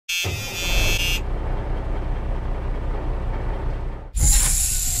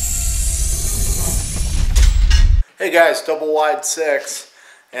Hey guys, double wide 6,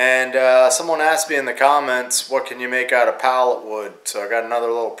 and someone asked me in the comments, what can you make out of pallet wood? So I got another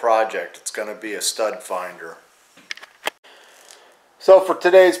little project. It's going to be a stud finder. So for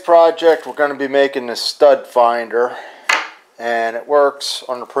today's project, we're going to be making this stud finder, and it works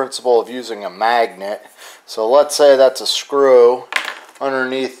on the principle of using a magnet. So let's say that's a screw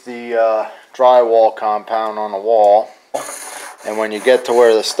underneath the drywall compound on the wall, and when you get to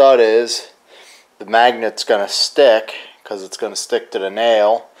where the stud is, the magnet's going to stick because it's going to stick to the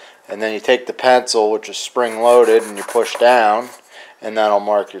nail, and then you take the pencil, which is spring loaded, and you push down, and that'll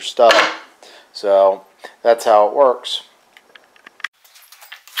mark your stud. So that's how it works.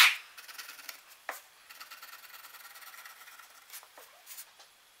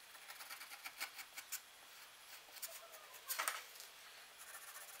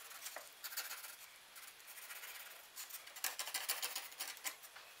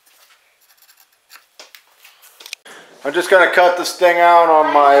 I'm just going to cut this thing out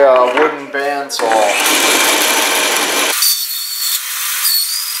on my wooden bandsaw.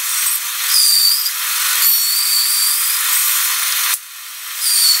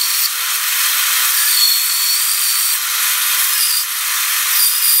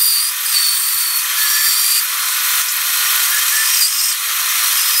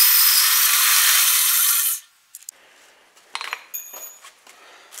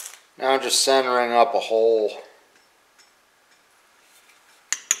 Now I'm just centering up a hole.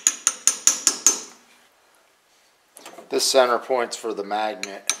 This center point's for the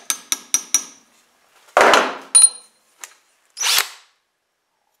magnet.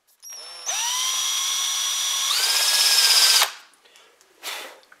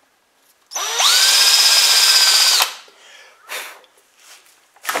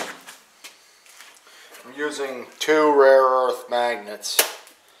 I'm using 2 rare earth magnets.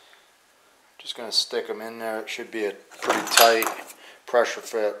 Just going to stick them in there. It should be a pretty tight pressure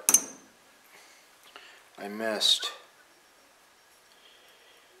fit. I missed.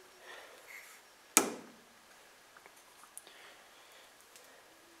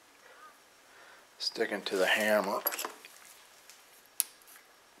 Sticking to the hammer.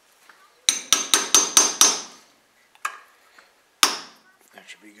 That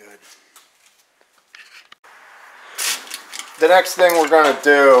should be good. The next thing we're going to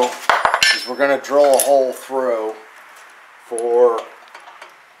do is we're going to drill a hole through for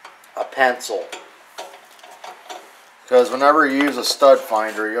a pencil. Because whenever you use a stud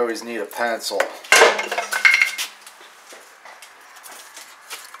finder, you always need a pencil.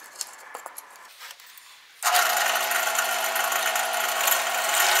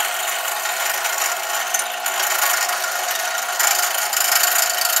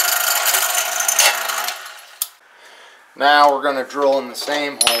 Now we're going to drill in the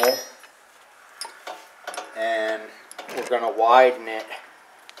same hole, and we're going to widen it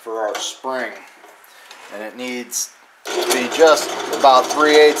for our spring, and it needs to be just about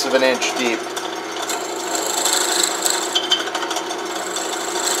 3/8 of an inch deep.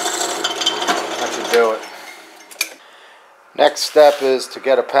 That should do it. Next step is to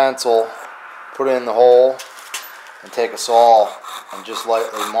get a pencil, put it in the hole, and take a saw and just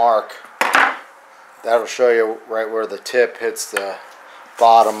lightly mark. That'll show you right where the tip hits the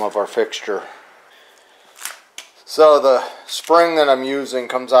bottom of our fixture. So the spring that I'm using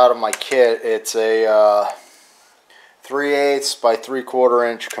comes out of my kit. It's a 3/8 by 3/4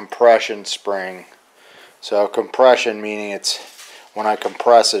 inch compression spring. So compression meaning it's when I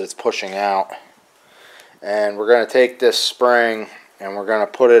compress it, it's pushing out. And we're going to take this spring and we're going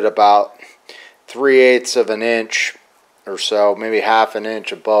to put it about 3/8 of an inch or so, maybe 1/2 an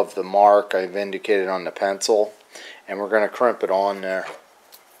inch above the mark I've indicated on the pencil, and we're going to crimp it on there.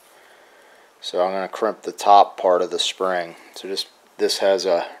 So I'm going to crimp the top part of the spring. So this has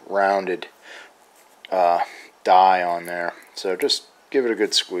a rounded die on there, so just give it a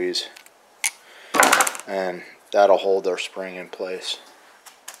good squeeze, and that'll hold our spring in place.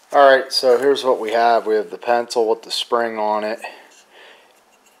 Alright, so here's what we have. We have the pencil with the spring on it,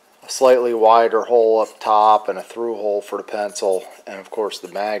 a slightly wider hole up top, and a through hole for the pencil, and of course the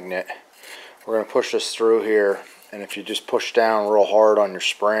magnet. We're going to push this through here, and if you just push down real hard on your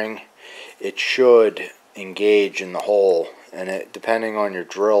spring, it should engage in the hole, and it, depending on your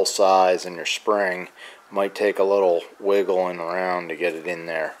drill size and your spring, might take a little wiggling around to get it in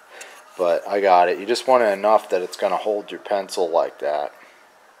there, but I got it. You just want it enough that it's going to hold your pencil like that.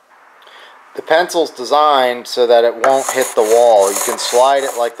 The pencil's designed so that it won't hit the wall. You can slide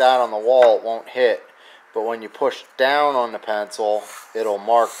it like that on the wall, it won't hit. But when you push down on the pencil, it'll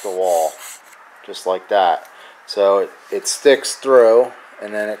mark the wall, just like that. So it sticks through,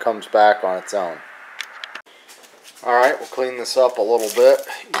 and then it comes back on its own. Alright, we'll clean this up a little bit.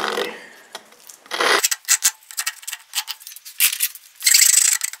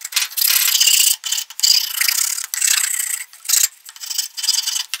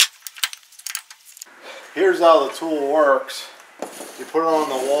 Here's how the tool works. You put it on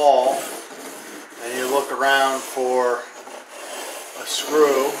the wall and you look around for a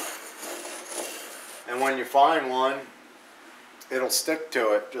screw, and when you find one, it'll stick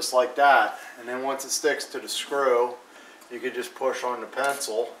to it just like that. And then once it sticks to the screw, you can just push on the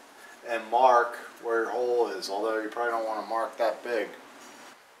pencil and mark where your hole is, although you probably don't want to mark that big.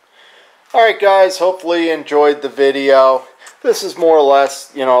 Alright guys, hopefully you enjoyed the video. This is more or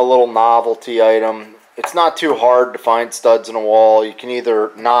less, you know, a little novelty item. It's not too hard to find studs in a wall. You can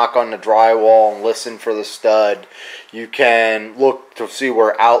either knock on the drywall and listen for the stud. You can look to see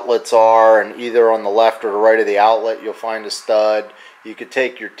where outlets are, and either on the left or the right of the outlet you'll find a stud. You could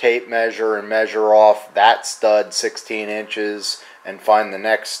take your tape measure and measure off that stud 16 inches and find the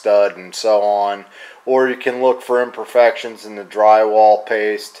next stud, and so on. Or you can look for imperfections in the drywall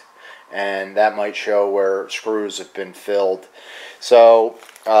paste, and that might show where screws have been filled. So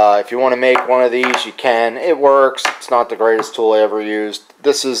if you want to make one of these, you can. It works. It's not the greatest tool I ever used.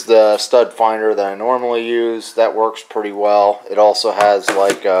 This is the stud finder that I normally use. That works pretty well. It also has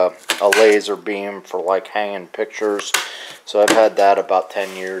like a laser beam for like hanging pictures. So I've had that about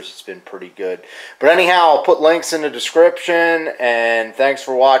 10 years. It's been pretty good. But anyhow, I'll put links in the description. And thanks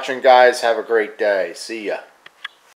for watching, guys. Have a great day. See ya.